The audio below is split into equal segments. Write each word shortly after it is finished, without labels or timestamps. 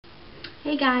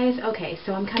Hey guys, okay,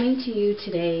 so I'm coming to you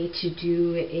today to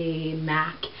do a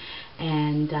MAC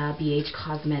and BH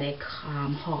Cosmetic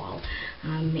haul.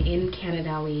 In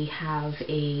Canada we have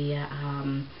a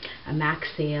MAC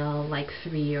sale like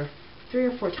three or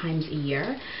four times a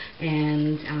year,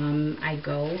 and I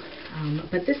go,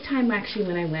 but this time actually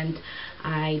when I went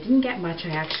I didn't get much. I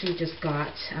actually just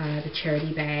got the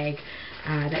charity bag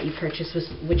that you purchase,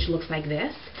 which looks like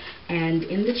this, and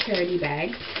in the charity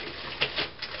bag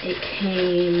it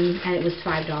came, and it was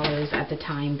 $5 at the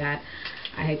time that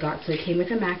I had got. So it came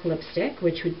with a MAC lipstick,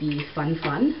 which would be Fun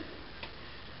Fun,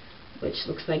 which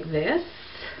looks like this.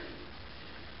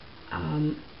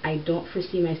 I don't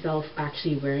foresee myself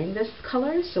actually wearing this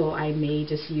color, so I may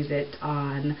just use it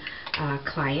on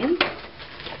clients.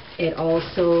 It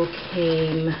also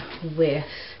came with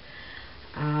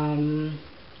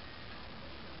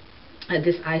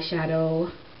this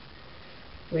eyeshadow,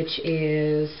 which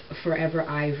is Forever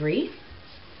Ivory,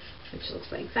 which looks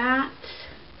like that.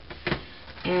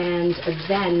 And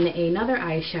then another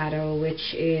eyeshadow,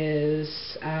 which is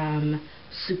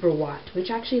Super Watt, which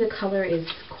actually the color is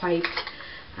quite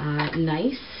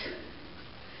nice.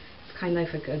 It's kind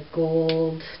of like a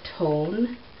gold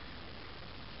tone,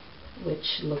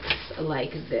 which looks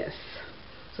like this.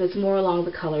 So it's more along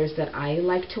the colors that I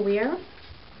like to wear.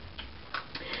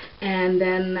 And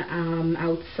then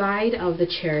outside of the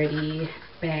charity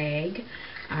bag,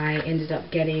 I ended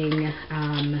up getting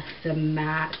the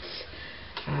matte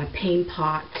paint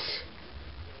pot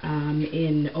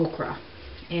in ochre,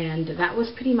 and that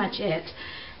was pretty much it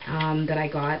that I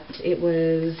got. It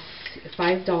was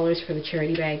 $5 for the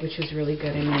charity bag, which was really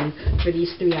good. I mean, for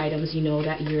these three items, you know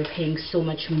that you're paying so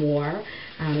much more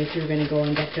if you're going to go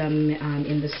and get them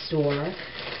in the store.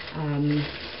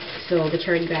 So the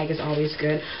charity bag is always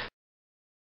good.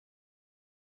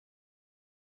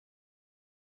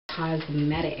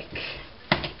 Cosmetic.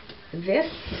 This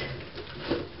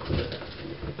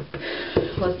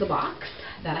was the box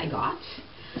that I got.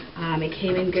 It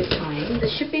came in good time. The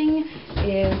shipping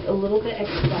is a little bit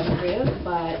expensive,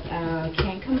 but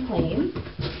can't complain.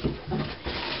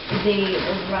 They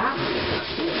wrap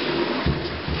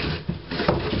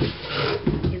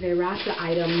the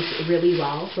items really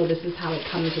well, so this is how it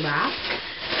comes wrapped.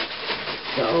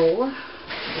 So I'm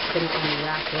just going to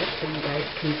unwrap it so you guys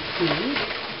can see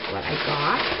what I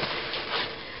got.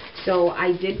 So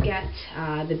I did get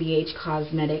the BH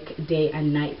Cosmetic Day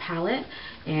and Night palette,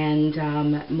 and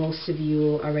most of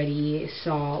you already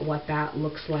saw what that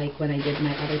looks like when I did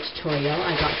my other tutorial.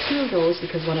 I got two of those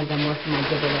because one of them was my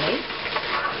giveaway.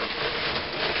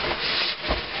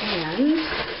 And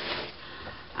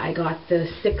I got the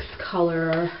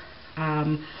 6-color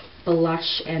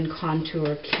blush and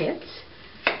contour kit,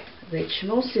 which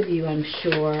most of you, I'm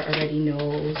sure, already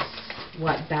knows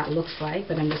what that looks like,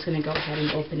 but I'm just going to go ahead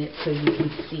and open it so you can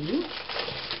see.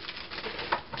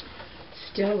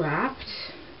 Still wrapped.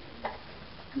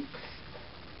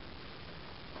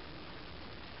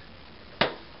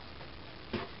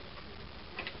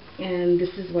 And this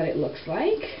is what it looks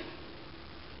like.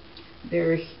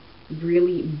 They're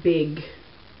really big.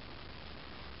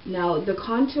 Now the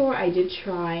contour I did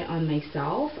try on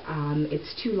myself.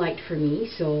 It's too light for me,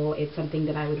 so it's something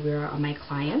that I would wear on my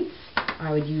clients.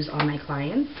 I would use on my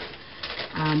clients,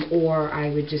 or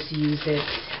I would just use it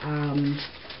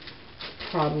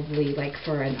probably like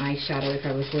for an eyeshadow if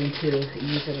I was going to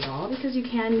use it at all, because you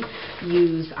can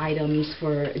use items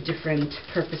for different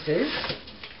purposes.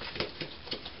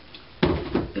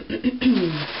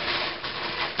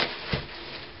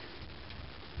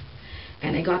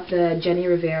 And I got the Jenny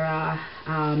Rivera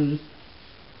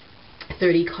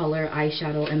 30-color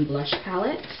eyeshadow and blush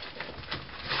palette.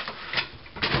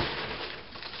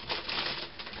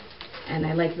 And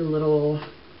I like the little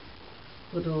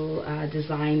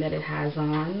design that it has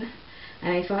on.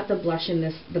 And I thought the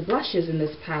blushes in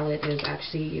this palette is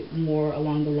actually more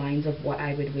along the lines of what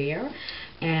I would wear.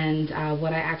 And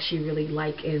what I actually really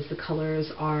like is the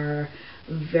colors are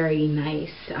very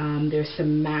nice. There's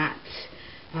some matte.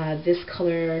 This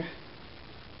color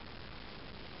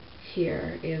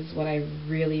here is what I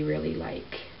really, really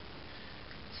like.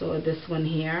 So this one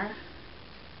here,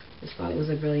 I just thought it was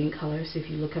a brilliant color. So if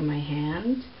you look at my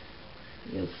hand,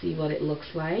 you'll see what it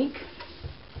looks like.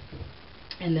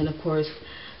 And then of course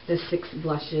the 6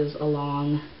 blushes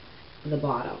along the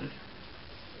bottom.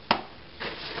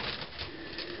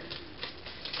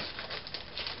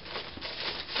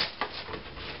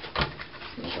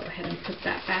 Go ahead and put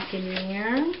that back in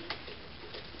there.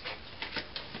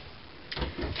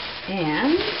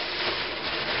 And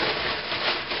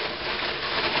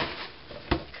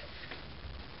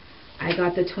I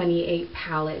got the 28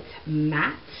 palette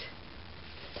matte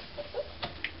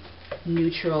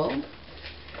neutral,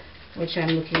 which I'm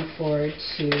looking forward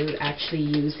to actually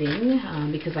using,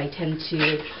 because when I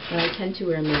tend to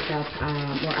wear makeup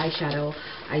or eyeshadow,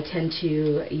 I tend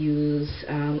to use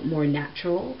more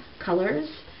natural colors.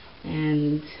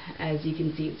 And as you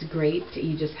can see, it's great.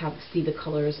 You just have to see the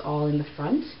colors all in the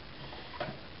front.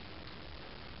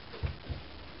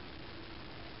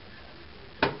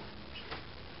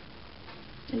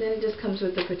 And then it just comes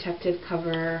with the protective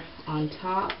cover on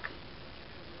top.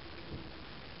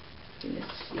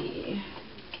 Let's see.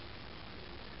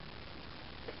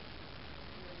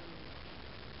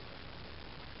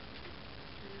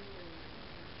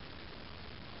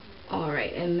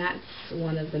 Alright, and that's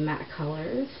one of the matte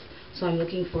colors. So I'm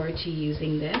looking forward to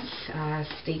using this.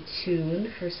 Stay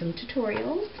tuned for some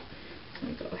tutorials. So I'm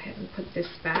going to go ahead and put this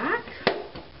back.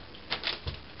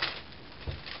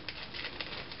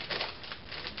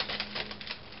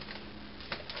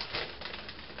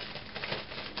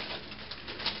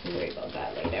 We'll worry about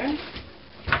that later.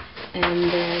 And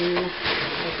then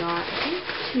I got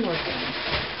two more things.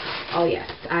 Oh yes,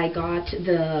 I got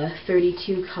the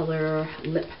 32 color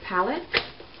lip palette.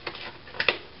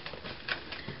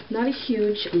 Not a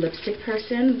huge lipstick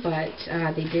person, but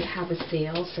they did have a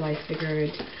sale, so I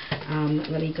figured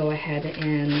let me go ahead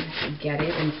and get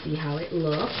it and see how it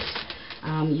looks.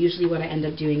 Usually what I end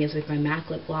up doing is with my MAC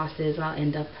lip glosses, I'll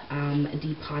end up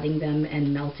depotting them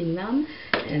and melting them,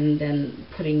 and then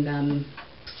putting them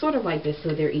sort of like this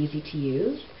so they're easy to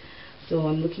use. So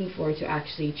I'm looking forward to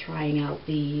actually trying out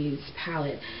these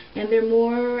palette. And they're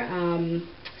more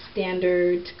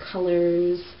standard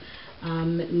colors,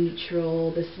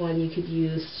 neutral. This one you could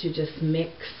use to just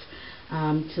mix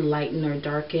to lighten or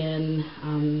darken,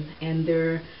 and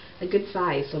they're a good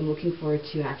size, so I'm looking forward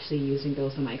to actually using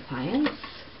those on my clients.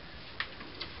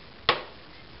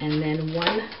 And then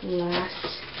one last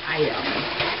item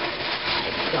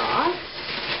I got,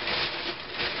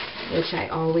 which I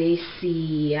always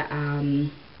see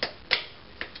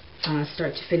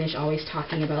start to finish always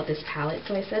talking about this palette,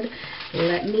 so I said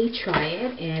let me try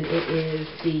it, and it is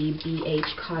the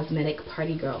BH Cosmetic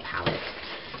Party Girl palette.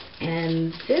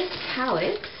 And this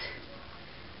palette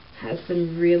has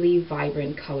some really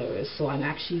vibrant colors, so I'm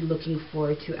actually looking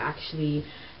forward to actually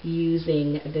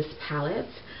using this palette.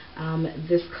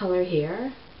 This color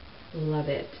here, love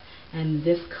it, and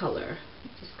this color,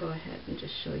 just go ahead and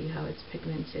just show you how it's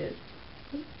pigmented.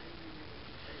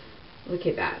 Look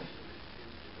at that.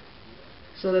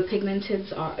 So the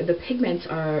pigments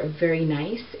are very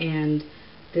nice, and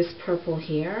this purple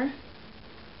here,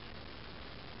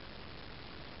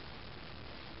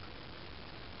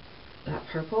 that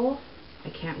purple,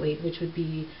 I can't wait, which would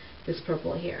be this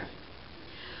purple here.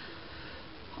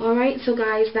 Alright, so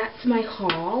guys, that's my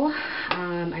haul.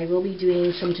 I will be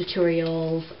doing some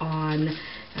tutorials on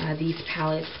these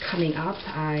palettes coming up.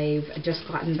 I've just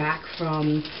gotten back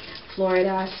from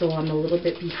Florida, so I'm a little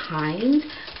bit behind.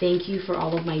 Thank you for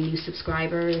all of my new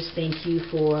subscribers. Thank you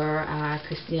for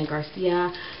Christina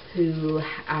Garcia, who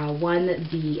won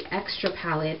the extra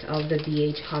palette of the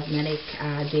BH Cosmetic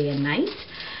Day and Night.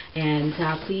 And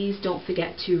please don't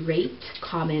forget to rate,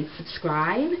 comment,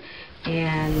 subscribe,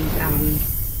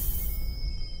 and